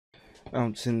I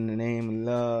don't send the name of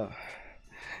love.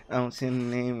 I don't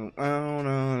send the name of, I don't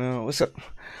know. What's up?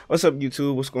 What's up,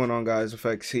 YouTube? What's going on, guys?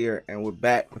 Aphectz here, and we're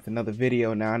back with another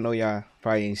video. Now, I know y'all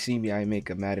probably ain't see me. I make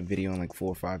a Madden video in like 4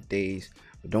 or 5 days.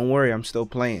 But don't worry, I'm still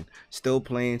playing. Still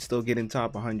getting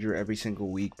top 100 every single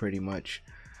week, pretty much.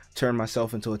 Turn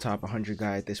myself into a top 100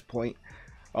 guy at this point.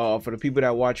 For the people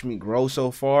that watch me grow so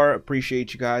far,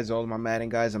 appreciate you guys, all of my Madden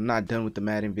guys. I'm not done with the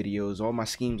Madden videos. All my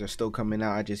schemes are still coming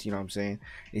out. I just, you know what I'm saying,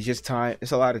 it's just time.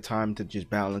 It's a lot of time to just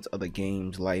balance other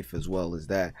games, life, as well as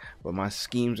that. But my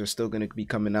schemes are still going to be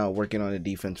coming out, working on the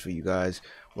defense for you guys,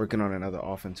 working on another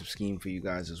offensive scheme for you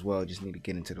guys as well. Just need to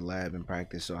get into the lab and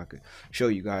practice so I could show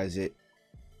you guys it.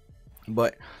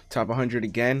 But top 100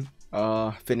 again,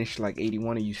 finished like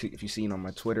 81 if you've seen on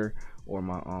my Twitter or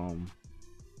my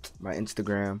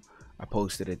Instagram. I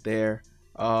posted it there.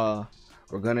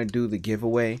 We're gonna do the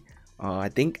giveaway. I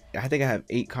think I have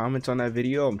 8 comments on that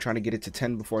video. I'm trying to get it to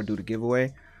 10 before I do the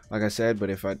giveaway, like I said. But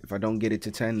if I don't get it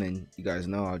to 10, then you guys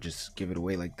know I'll just give it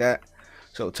away like that.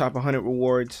 So top 100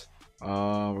 rewards.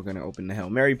 We're gonna open the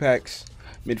Hail Mary packs,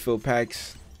 midfield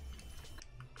packs,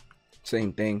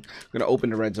 same thing. We're gonna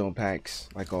open the red zone packs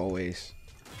like always.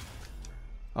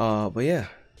 But yeah,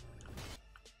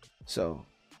 so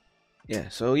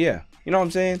yeah, you know what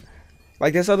I'm saying?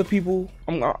 Like, there's other people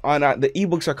on the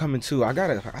ebooks are coming too. I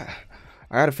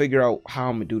gotta figure out how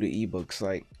I'm gonna do the ebooks.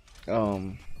 Like,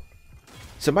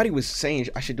 somebody was saying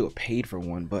I should do a paid for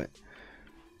one, but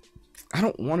I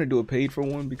don't want to do a paid for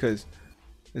one because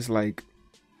it's like,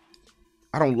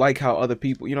 I don't like how other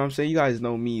people, you know what I'm saying? You guys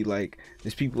know me. Like,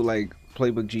 there's people like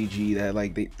Playbook GG that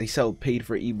like they sell paid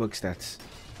for ebooks.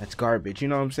 That's garbage, you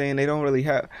know what I'm saying? They don't really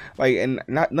have, like, and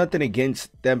nothing against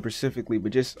them specifically,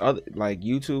 but just other, like,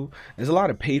 YouTube, there's a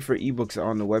lot of paid for ebooks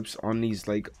on the webs, on these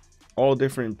like all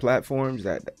different platforms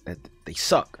that they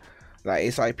suck. Like,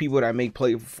 it's like people that make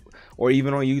or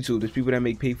even on YouTube, there's people that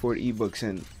make pay for ebooks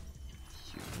and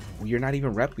you're not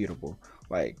even reputable.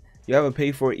 Like, you have a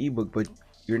pay for ebook, but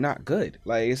you're not good.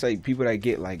 Like, it's like people that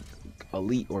get like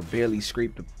elite or barely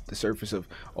scrape the surface of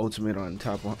ultimate on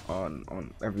top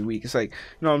on every week. It's like, you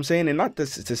know what I'm saying? And not to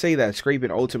say that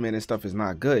scraping ultimate and stuff is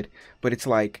not good, but it's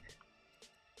like,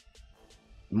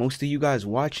 most of you guys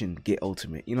watching get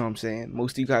ultimate, you know what I'm saying?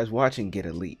 Most of you guys watching get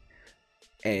elite.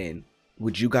 And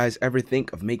would you guys ever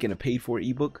think of making a paid for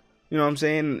ebook? You know what I'm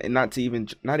saying? And not even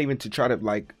to try to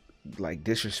like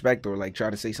disrespect or like try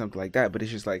to say something like that, but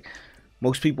it's just like,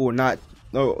 most people are not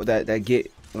that get,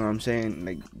 you know what I'm saying,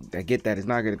 like, that get that is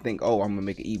not gonna think, oh, I'm gonna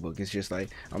make an ebook. It's just like,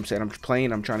 I'm saying, I'm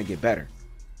playing, I'm trying to get better.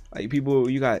 Like, people,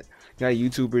 you got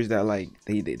YouTubers that like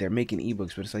they're making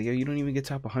ebooks, but it's like, yo, you don't even get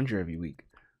top 100 every week.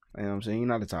 You know what I'm saying? You're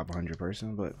not a top 100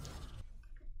 person, but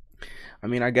I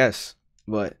mean, I guess.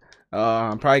 But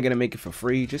I'm probably gonna make it for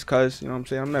free just cause, you know what I'm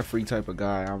saying, I'm that free type of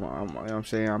guy. You know what I'm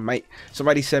saying, I might,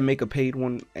 somebody said make a paid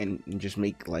one and just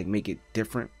make it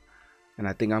different. And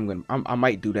I think I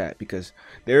might do that because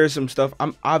there is some stuff.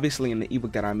 I'm obviously, in the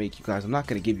ebook that I make, you guys, I'm not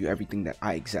going to give you everything that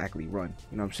I exactly run.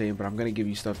 You know what I'm saying? But I'm going to give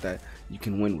you stuff that you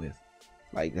can win with.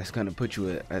 Like, that's going to put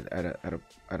you at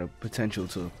a potential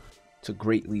to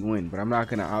greatly win. But I'm not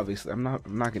going to, obviously, I'm not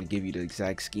going to give you the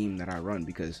exact scheme that I run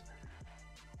because,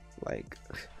 like,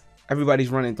 everybody's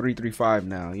running 3-3-5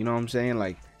 now. You know what I'm saying?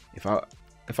 Like, if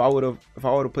I would have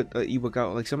put the ebook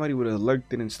out, like, somebody would have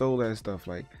lurked it and stole that stuff.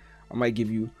 Like, I might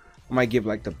give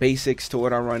like the basics to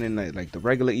what I run in like the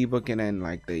regular ebook, and then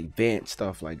like the advanced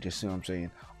stuff, like, just, you know what I'm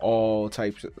saying, all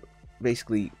types of,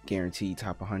 basically guaranteed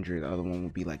top 100. The other one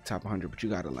would be like top 100, but you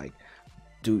gotta like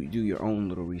do your own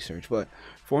little research. But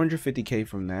 450k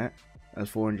from that. That's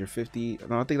 450.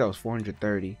 No, I think that was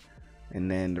 430,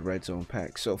 and then the red zone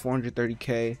pack. So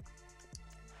 430k.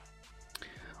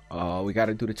 We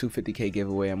gotta do the 250k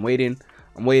giveaway. I'm waiting.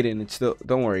 It's still,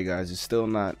 don't worry guys, it's still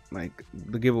not, like,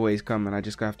 the giveaway's coming. I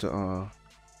just have to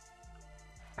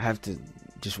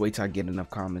just wait till I get enough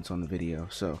comments on the video.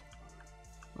 So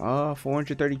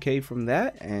 430k from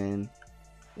that, and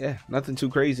yeah, nothing too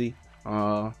crazy.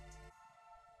 Yeah,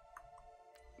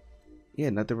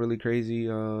 nothing really crazy.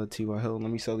 T.Y. Hill,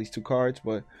 let me sell these 2 cards.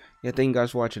 But yeah, thank you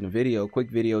guys for watching the video. Quick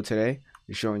video today,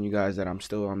 just showing you guys that I'm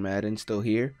still on Madden, still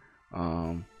here.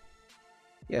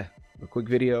 Yeah, a quick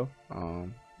video,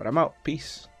 but I'm out.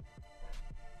 Peace.